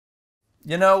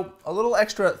You know, a little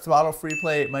extra throttle free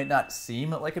play might not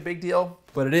seem like a big deal,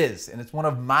 but it is, and it's one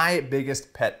of my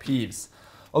biggest pet peeves.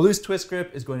 A loose twist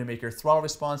grip is going to make your throttle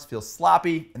response feel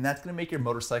sloppy, and that's going to make your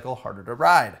motorcycle harder to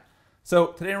ride. So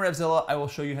today in RevZilla, I will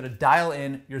show you how to dial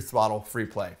in your throttle free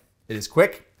play. It is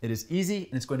quick, it is easy,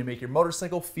 and it's going to make your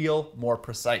motorcycle feel more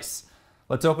precise.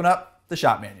 Let's open up the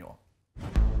shop manual.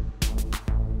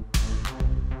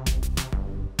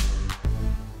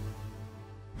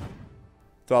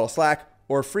 Throttle slack,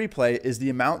 or free play, is the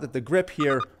amount that the grip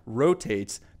here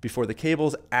rotates before the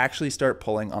cables actually start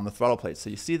pulling on the throttle plate. So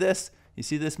you see this? You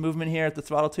see this movement here at the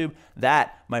throttle tube?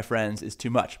 That, my friends, is too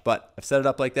much. But I've set it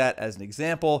up like that as an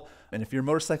example. And if your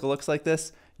motorcycle looks like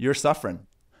this, you're suffering.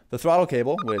 The throttle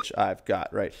cable, which I've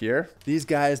got right here, these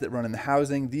guys that run in the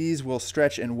housing, these will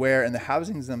stretch and wear, and the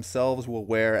housings themselves will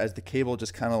wear as the cable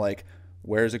just kind of like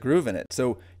wears a groove in it.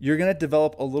 So you're going to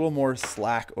develop a little more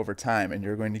slack over time, and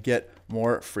you're going to get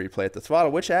more free play at the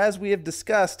throttle, which, as we have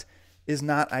discussed, is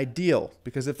not ideal,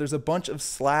 because if there's a bunch of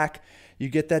slack, you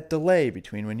get that delay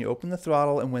between when you open the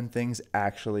throttle and when things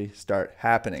actually start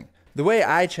happening. The way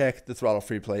I check the throttle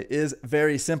free play is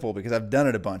very simple, because I've done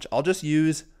it a bunch. I'll just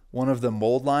use one of the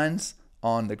mold lines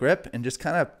on the grip and just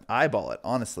kind of eyeball it,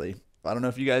 honestly. I don't know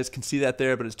if you guys can see that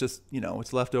there, but it's just, you know,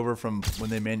 it's left over from when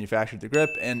they manufactured the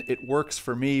grip, and it works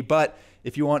for me. But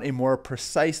if you want a more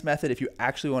precise method, if you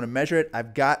actually want to measure it,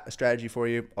 I've got a strategy for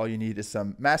you. All you need is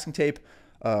some masking tape,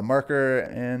 a marker,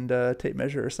 and a tape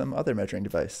measure or some other measuring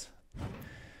device.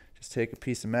 Just take a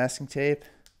piece of masking tape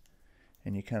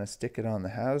and you kind of stick it on the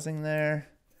housing there.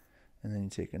 And then you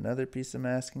take another piece of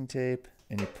masking tape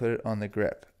and you put it on the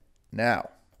grip. Now,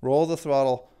 roll the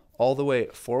throttle all the way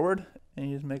forward, and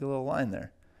you just make a little line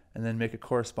there, and then make a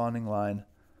corresponding line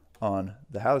on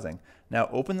the housing. Now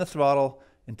open the throttle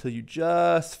until you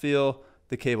just feel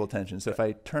the cable tension. So if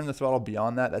I turn the throttle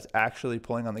beyond that, that's actually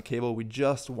pulling on the cable. We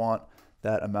just want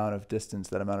that amount of distance,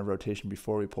 that amount of rotation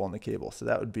before we pull on the cable. So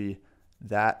that would be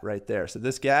that right there. So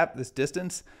this gap, this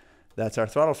distance, that's our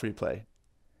throttle free play.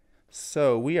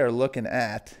 So we are looking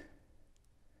at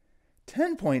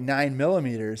 10.9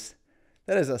 millimeters.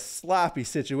 That is a sloppy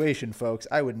situation, folks.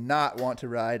 I would not want to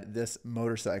ride this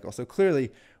motorcycle. So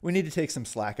clearly, we need to take some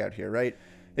slack out here, right?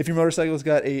 If your motorcycle's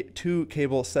got a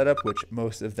 2-cable setup, which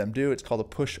most of them do, it's called a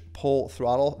push-pull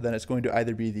throttle, then it's going to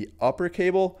either be the upper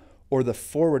cable or the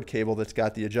forward cable that's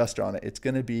got the adjuster on it. It's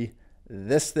going to be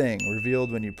this thing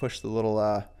revealed when you push the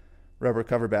little rubber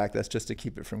cover back. That's just to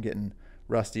keep it from getting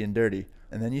rusty and dirty.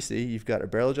 And then you see you've got a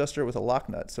barrel adjuster with a lock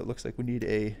nut. So it looks like we need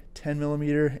a 10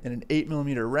 millimeter and an 8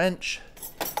 millimeter wrench.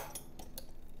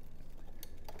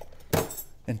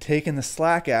 And taking the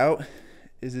slack out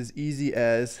is as easy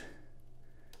as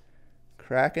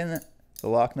cracking the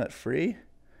lock nut free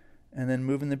and then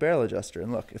moving the barrel adjuster.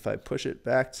 And look, if I push it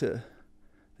back to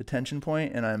the tension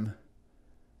point and I'm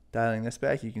dialing this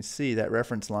back, you can see that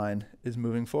reference line is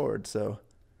moving forward. So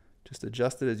just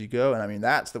adjust it as you go. And I mean,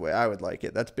 that's the way I would like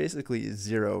it. That's basically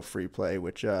zero free play,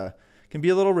 which can be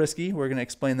a little risky. We're going to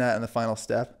explain that in the final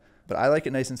step, but I like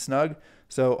it nice and snug.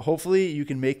 So hopefully you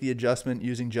can make the adjustment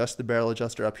using just the barrel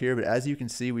adjuster up here. But as you can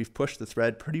see, we've pushed the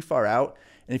thread pretty far out.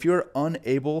 And if you're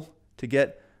unable to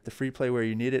get the free play where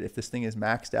you need it, if this thing is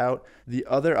maxed out, the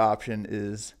other option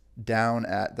is down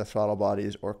at the throttle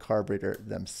bodies or carburetor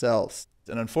themselves.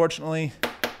 And unfortunately,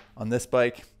 on this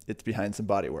bike, it's behind some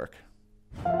body work.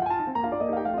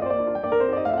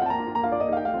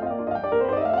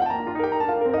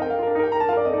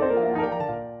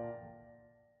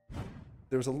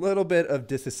 There was a little bit of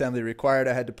disassembly required.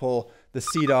 I had to pull the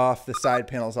seat off, the side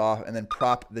panels off, and then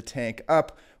prop the tank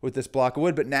up with this block of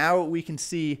wood. But now we can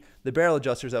see the barrel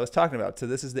adjusters I was talking about. So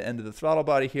this is the end of the throttle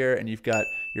body here, and you've got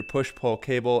your push-pull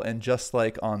cable, and just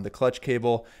like on the clutch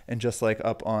cable, and just like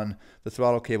up on the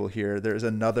throttle cable here, there's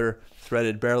another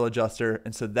threaded barrel adjuster.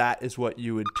 And so that is what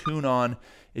you would tune on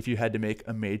if you had to make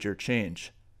a major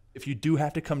change. If you do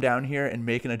have to come down here and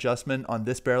make an adjustment on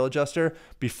this barrel adjuster,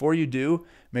 before you do,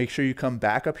 make sure you come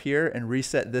back up here and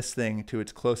reset this thing to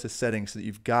its closest setting so that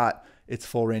you've got its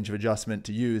full range of adjustment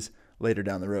to use later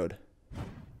down the road.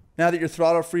 Now that your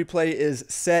throttle free play is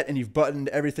set and you've buttoned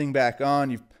everything back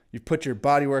on, you've put your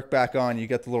bodywork back on, you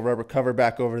got the little rubber cover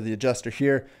back over the adjuster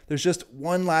here, there's just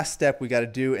one last step we got to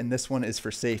do, and this one is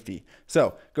for safety.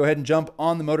 So go ahead and jump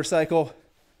on the motorcycle,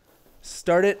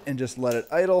 start it, and just let it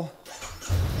idle.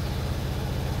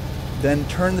 Then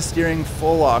turn the steering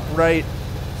full lock right,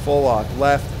 full lock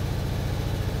left.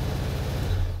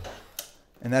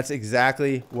 And that's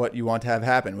exactly what you want to have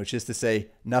happen, which is to say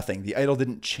nothing. The idle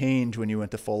didn't change when you went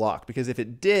to full lock, because if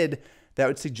it did, that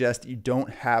would suggest you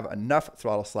don't have enough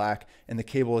throttle slack and the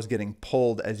cable is getting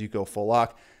pulled as you go full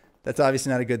lock. That's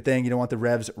obviously not a good thing. You don't want the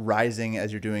revs rising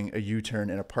as you're doing a U-turn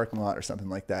in a parking lot or something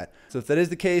like that. So if that is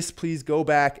the case, please go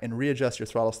back and readjust your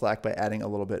throttle slack by adding a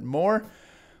little bit more.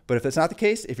 But if that's not the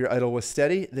case, if your idle was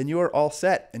steady, then you are all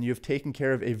set and you have taken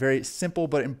care of a very simple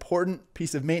but important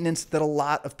piece of maintenance that a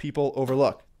lot of people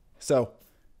overlook. So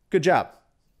good job.